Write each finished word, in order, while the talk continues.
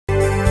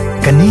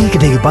Kani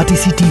kedai bati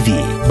CTV,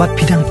 bat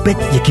pidang pek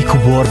yaki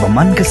kubur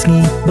baman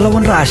kesni,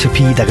 belawan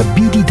Rashapi daga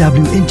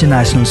BDW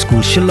International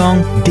School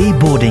Shillong, day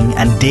boarding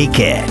and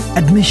daycare.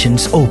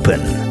 Admissions open.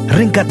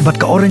 Ringkat bat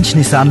ka Orange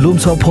Nissan Loom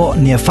Hapoh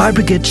near Fire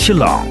Brigade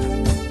Shillong.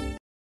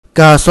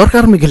 Ka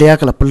Sorkar Meghalaya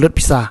kala Pynlut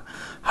pisah.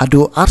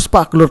 Hadu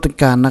arspa Klur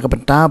tengkan nak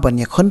benta ban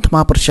Ïakhun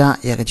thma persya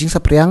ya ka jing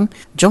sapriang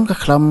jong ka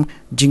khlam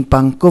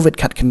jingpang COVID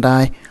khat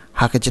kendai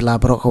ha ka jela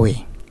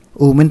brokawi.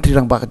 Menteri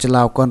rang ba ka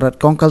jela konrad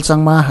kongkal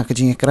sangma ha ka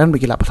jing kran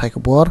bagi la pathai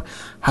kubor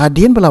ha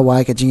dien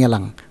belawai ka jing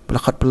lang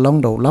belakhat pelong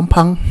do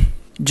lampang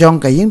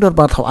jong ka ying dor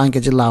ba thau an ka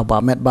jela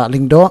ba met ba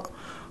lingdo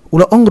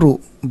ula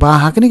ongru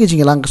ba ha kini ka jing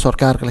lang ka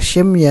Sorkar kala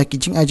shem ya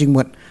ki jing ajing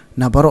mut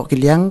na barok ki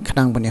liang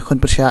khnang ban Ïakhun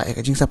persya ya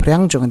ka jing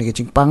sapriang jong ni ka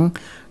jingpang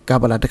ka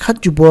bala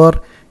dekhat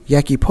jubor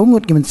yaki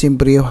pongut gimen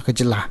simbrio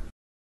hakajela.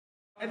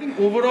 I think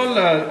overall,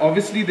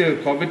 obviously the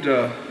COVID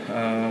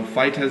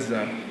fight has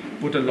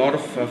put a lot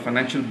of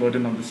financial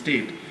burden on the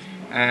state,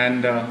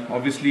 and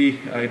obviously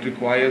it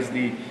requires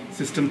the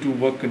system to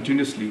work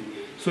continuously.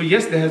 So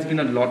yes, there has been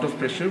a lot of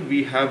pressure.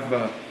 We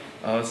have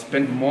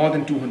spent more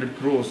than 200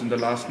 crores in the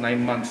last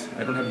 9 months.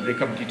 I don't have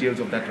breakup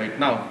details of that right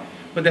now,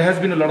 but there has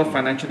been a lot of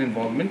financial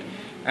involvement,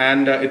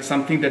 and it's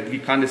something that we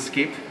can't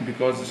escape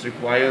because this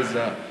requires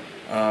a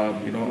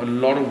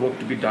lot of work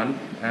to be done,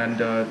 and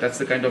that's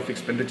the kind of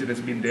expenditure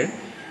that's been there.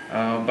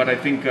 But I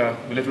think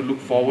we'll have to look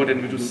forward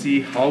and we have to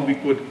see how we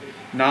could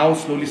now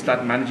slowly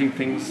start managing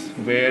things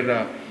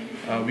where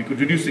we could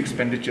reduce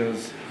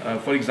expenditures.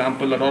 For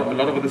example, a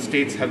lot of other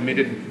states have made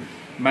it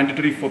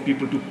mandatory for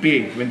people to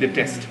pay when they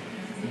test.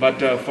 But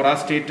for our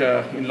state,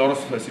 in a lot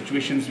of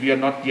situations, we are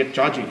not yet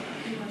charging.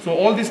 So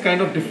all these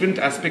kind of different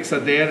aspects are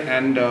there,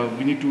 and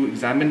we need to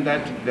examine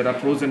that. There are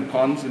pros and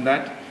cons in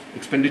that.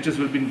 Expenditures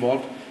will be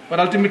involved. But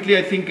ultimately,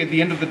 I think at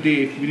the end of the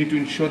day, we need to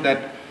ensure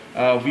that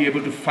we are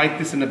able to fight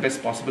this in the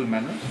best possible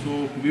manner.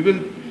 So we will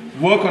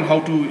work on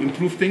how to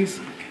improve things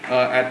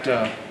at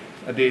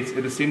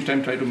the same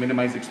time try to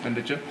minimize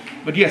expenditure.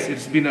 But yes,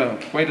 it's been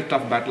quite a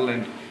tough battle,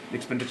 and the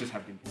expenditures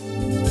have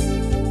been.